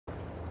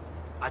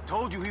I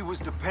told you he was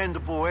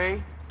dependable, eh?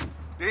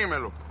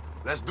 Dímelo.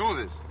 Let's do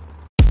this.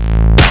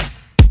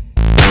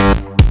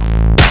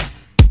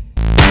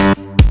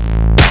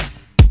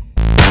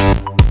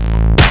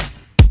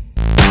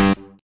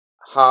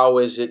 How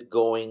is it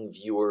going,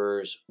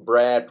 viewers?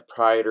 Brad,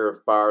 proprietor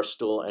of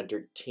Barstool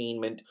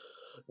Entertainment,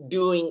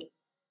 doing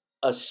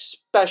a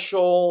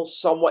special,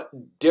 somewhat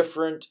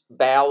different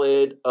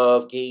Ballad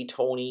of Gay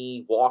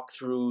Tony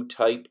walkthrough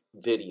type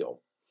video.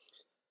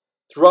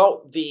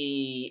 Throughout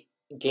the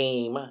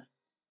game,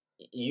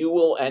 you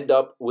will end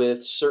up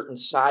with certain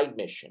side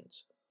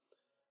missions.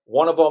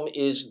 One of them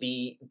is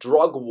the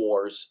Drug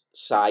Wars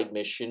side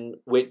mission,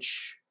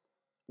 which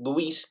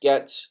Luis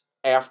gets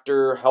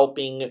after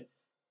helping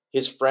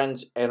his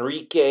friends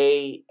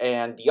Enrique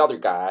and the other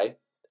guy.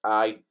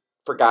 I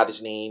forgot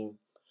his name.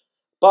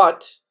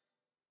 But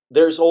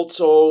there's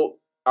also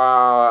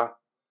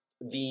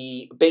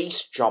the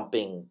base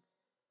jumping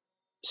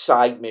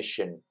side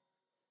mission.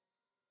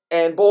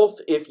 And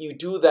both, if you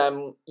do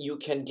them, you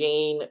can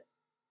gain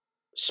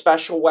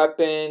special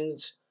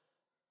weapons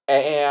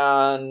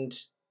and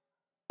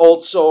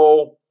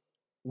also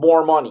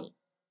more money.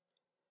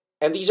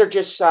 And these are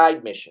just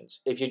side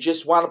missions. If you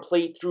just want to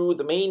play through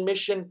the main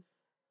mission,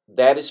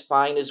 that is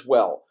fine as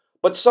well.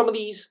 But some of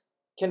these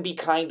can be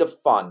kind of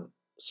fun.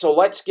 So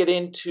let's get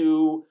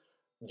into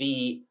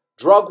the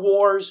Drug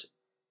Wars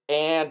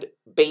and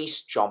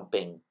base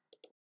jumping.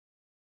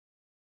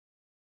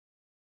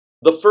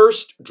 The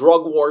first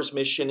Drug Wars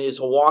mission is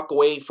a walk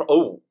away from...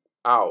 Oh,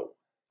 ow.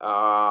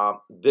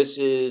 This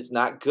is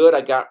not good. I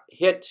got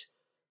hit.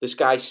 This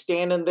guy's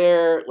standing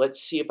there.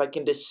 Let's see if I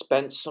can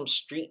dispense some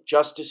street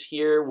justice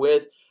here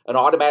with an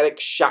automatic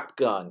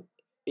shotgun.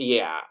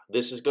 Yeah,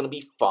 this is going to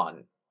be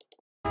fun.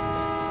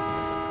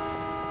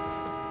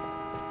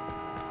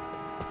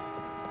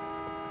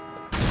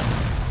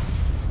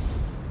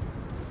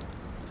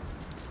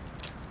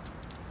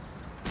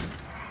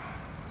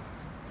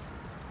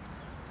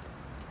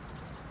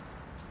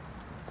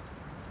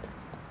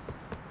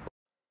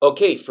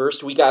 Okay,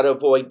 first we gotta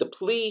avoid the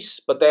police,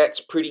 but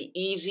that's pretty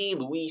easy.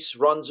 Luis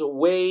runs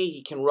away.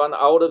 He can run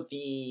out of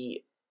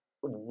the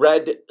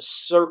red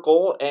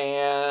circle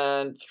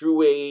and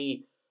through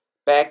a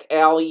back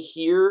alley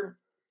here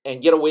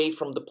and get away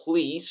from the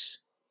police.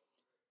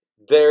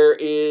 There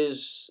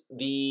is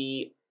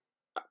the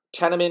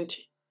tenement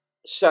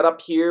set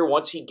up here.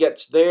 Once he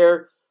gets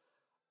there,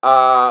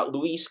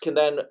 Luis can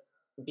then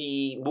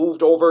be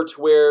moved over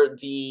to where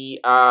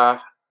the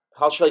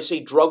how shall I say,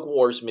 Drug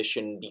Wars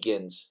mission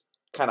begins.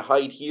 Kind of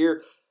hide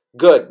here.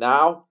 Good.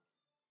 Now,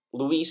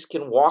 Luis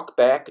can walk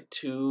back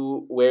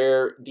to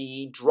where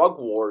the Drug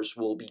Wars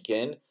will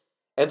begin.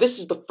 And this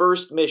is the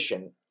first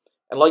mission.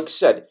 And like I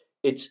said,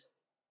 it's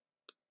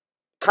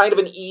kind of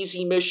an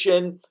easy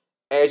mission.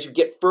 As you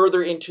get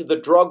further into the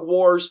Drug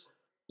Wars,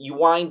 you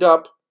wind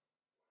up,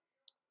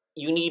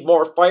 you need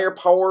more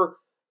firepower,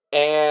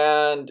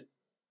 and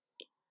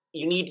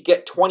you need to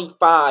get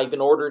 25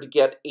 in order to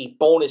get a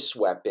bonus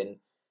weapon.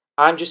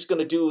 I'm just going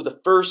to do the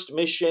first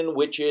mission,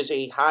 which is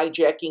a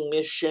hijacking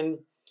mission.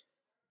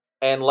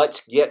 And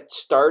let's get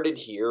started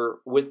here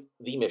with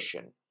the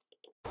mission.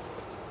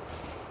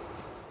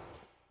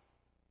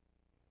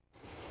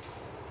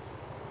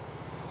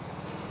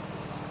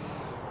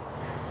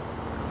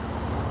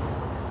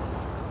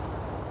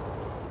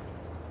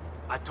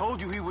 I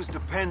told you he was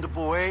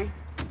dependable, eh?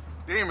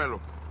 Dímelo.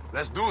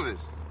 Let's do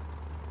this.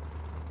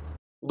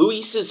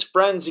 Luis's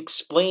friends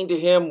explain to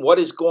him what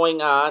is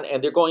going on,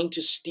 and they're going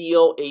to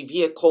steal a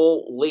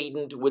vehicle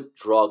laden with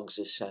drugs,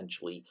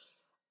 essentially.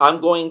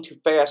 I'm going to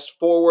fast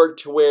forward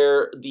to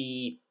where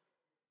the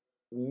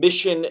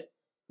mission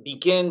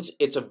begins.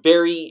 It's a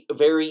very,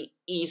 very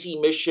easy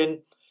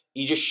mission.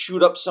 You just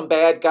shoot up some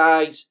bad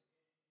guys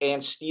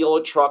and steal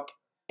a truck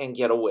and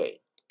get away.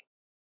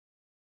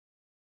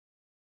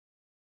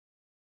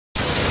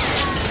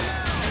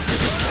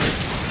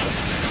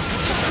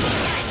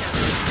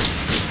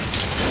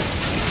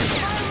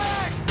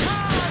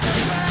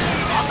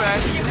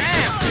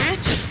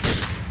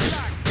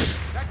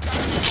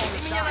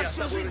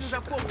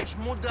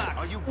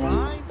 Are you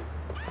blind?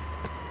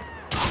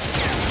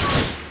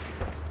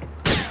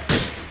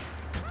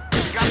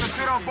 You got the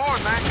shit on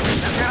board, man.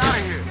 Let's get out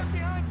of here.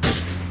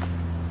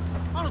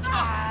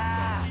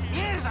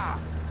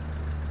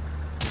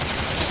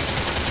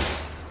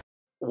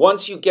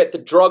 Once you get the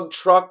drug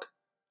truck,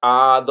 the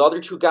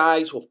other two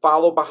guys will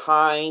follow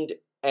behind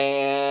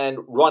and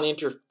run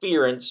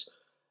interference.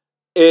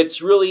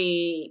 It's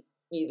really,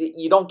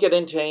 you don't get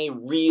into any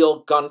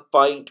real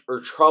gunfight or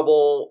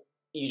trouble.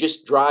 You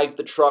just drive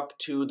the truck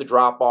to the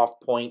drop-off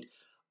point.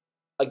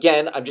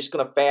 Again, I'm just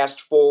going to fast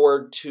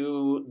forward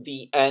to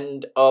the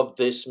end of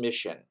this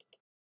mission.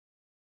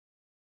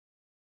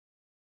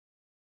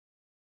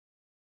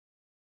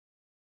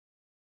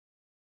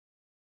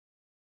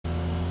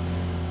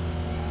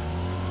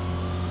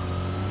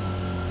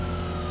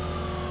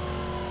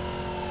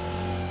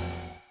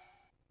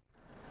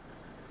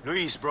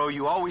 Luis, bro,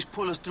 you always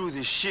pull us through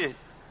this shit.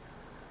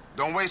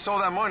 Don't waste all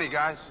that money,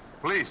 guys.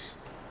 Please.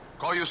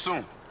 Call you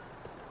soon.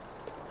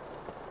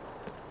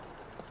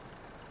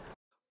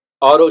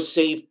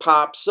 Autosave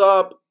pops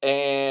up,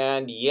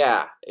 and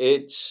yeah,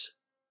 it's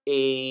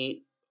a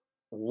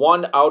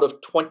 1 out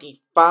of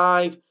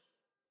 25.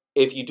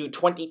 If you do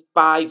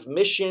 25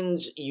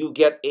 missions, you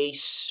get a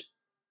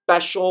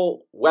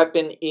special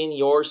weapon in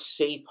your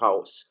safe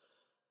house,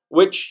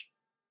 which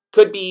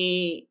could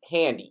be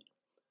handy,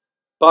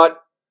 but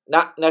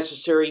not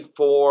necessary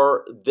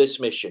for this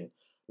mission.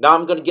 Now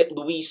I'm going to get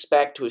Luis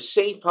back to his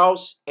safe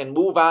house and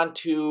move on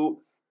to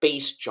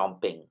base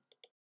jumping.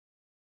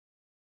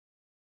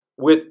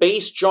 With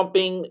base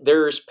jumping,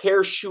 there's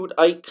parachute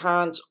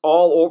icons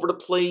all over the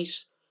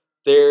place.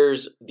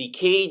 There's the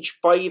cage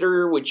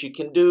fighter, which you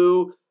can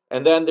do,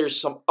 and then there's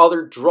some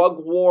other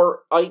drug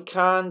war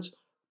icons.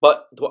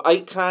 But the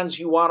icons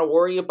you want to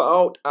worry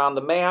about on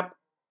the map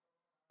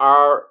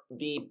are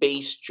the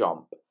base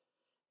jump.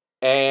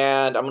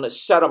 And I'm going to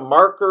set a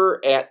marker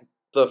at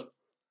the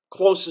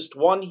closest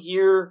one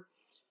here,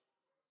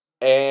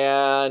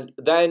 and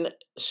then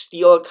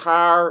steal a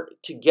car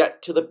to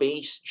get to the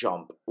base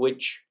jump,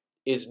 which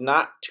is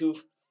not too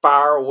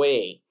far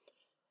away.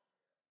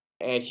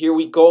 And here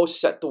we go,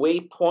 set the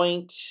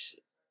waypoint.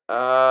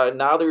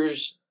 Now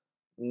there's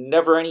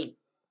never any...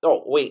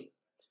 Oh, wait.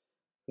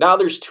 Now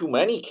there's too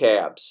many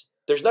cabs.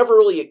 There's never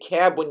really a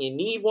cab when you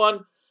need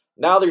one.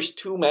 Now there's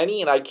too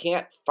many, and I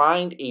can't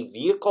find a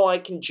vehicle I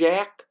can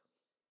jack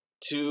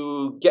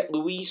to get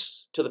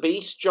Luis to the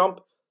base jump.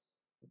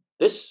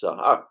 This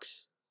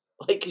sucks.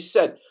 Like you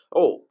said,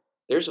 oh,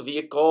 there's a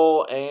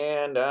vehicle,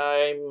 and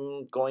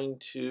I'm going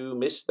to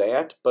miss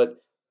that. But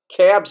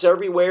cabs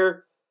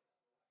everywhere.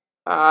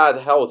 Ah,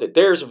 the hell with it.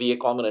 There's a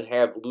vehicle I'm going to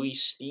have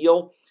Luis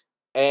steal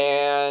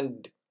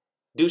and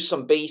do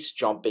some base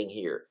jumping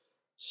here.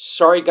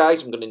 Sorry,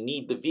 guys, I'm going to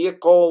need the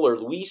vehicle, or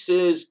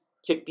Luis's.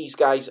 Kick these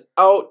guys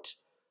out.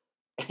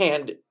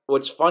 And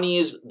what's funny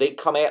is they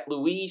come at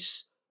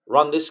Luis,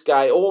 run this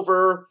guy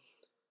over.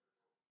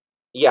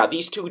 Yeah,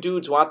 these two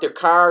dudes want their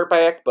car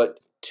back, but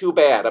too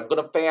bad. I'm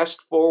going to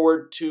fast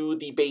forward to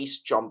the base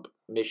jump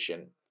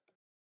mission.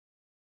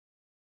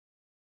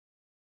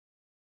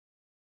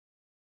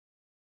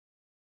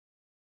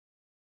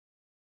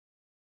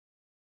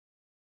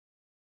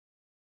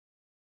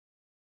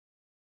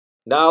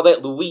 Now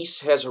that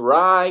Luis has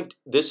arrived,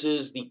 this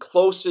is the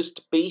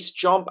closest base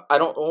jump. I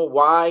don't know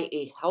why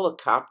a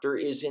helicopter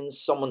is in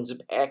someone's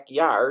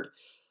backyard,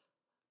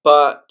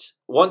 but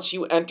once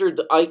you enter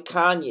the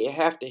icon, you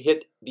have to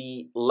hit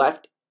the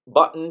left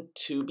button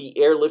to be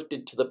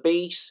airlifted to the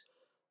base.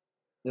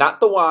 Not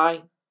the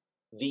Y,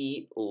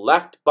 the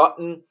left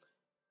button,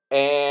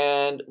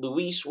 and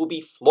Luis will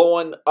be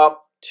flowing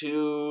up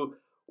to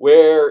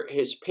where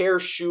his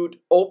parachute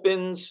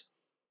opens,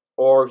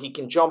 or he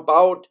can jump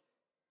out,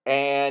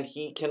 and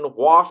he can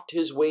waft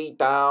his way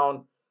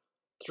down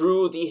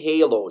through the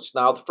halos.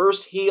 Now, the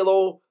first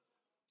halo,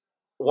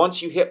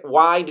 once you hit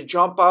Y to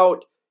jump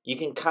out, you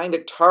can kind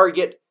of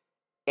target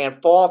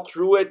and fall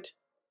through it,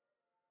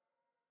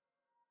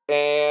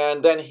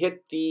 and then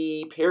hit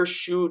the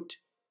parachute.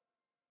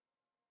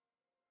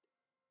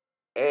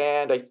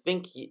 And I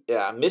think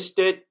I missed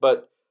it,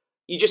 but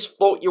you just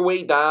float your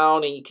way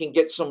down, and you can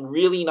get some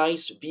really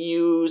nice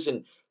views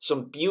and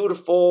some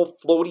beautiful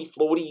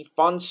floaty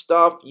fun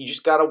stuff. You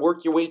just got to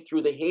work your way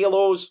through the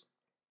halos.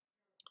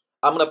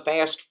 I'm going to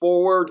fast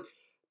forward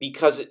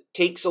because it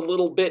takes a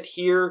little bit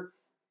here,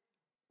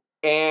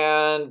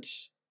 and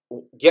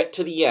get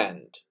to the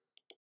end.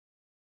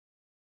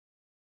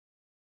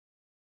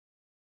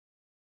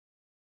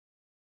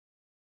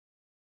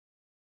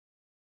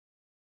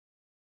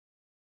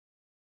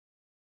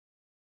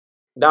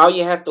 Now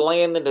you have to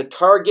land in the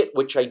target,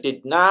 which I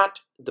did not.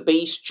 The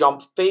base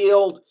jump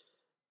failed.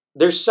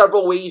 There's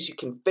several ways you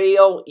can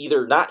fail,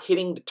 either not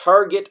hitting the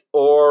target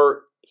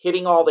or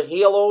hitting all the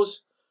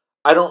halos.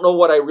 I don't know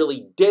what I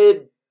really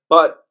did,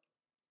 but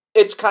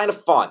it's kind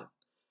of fun.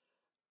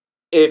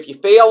 If you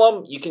fail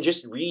them, you can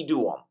just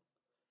redo them.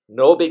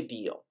 No big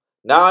deal.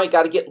 Now I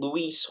got to get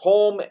Luis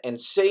home and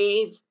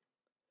save.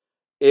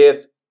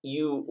 If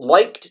you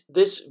liked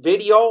this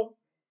video,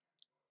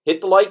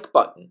 hit the like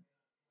button.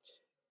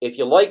 If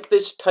you like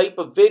this type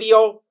of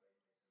video,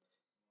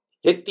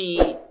 hit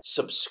the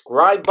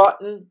subscribe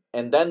button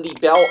and then the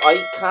bell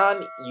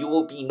icon. You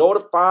will be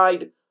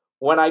notified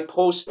when I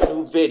post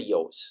new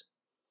videos.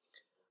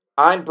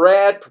 I'm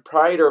Brad,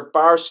 proprietor of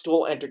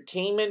Barstool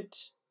Entertainment.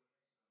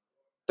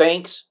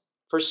 Thanks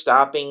for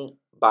stopping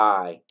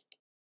by.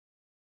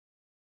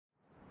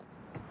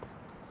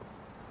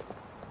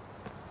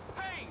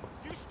 Hey,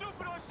 you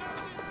stupid or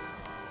something?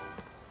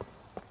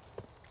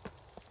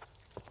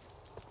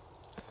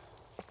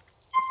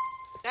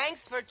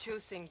 Thanks for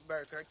choosing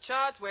Burger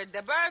Chut, where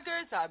the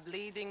burgers are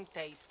bleeding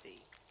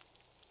tasty.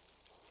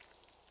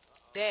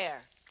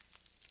 There.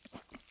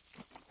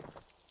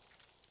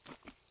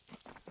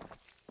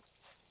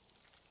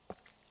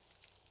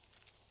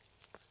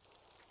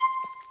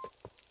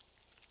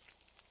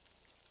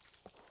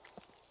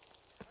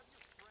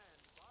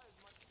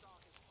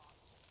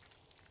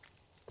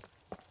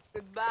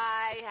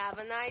 Goodbye. Have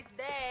a nice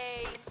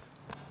day.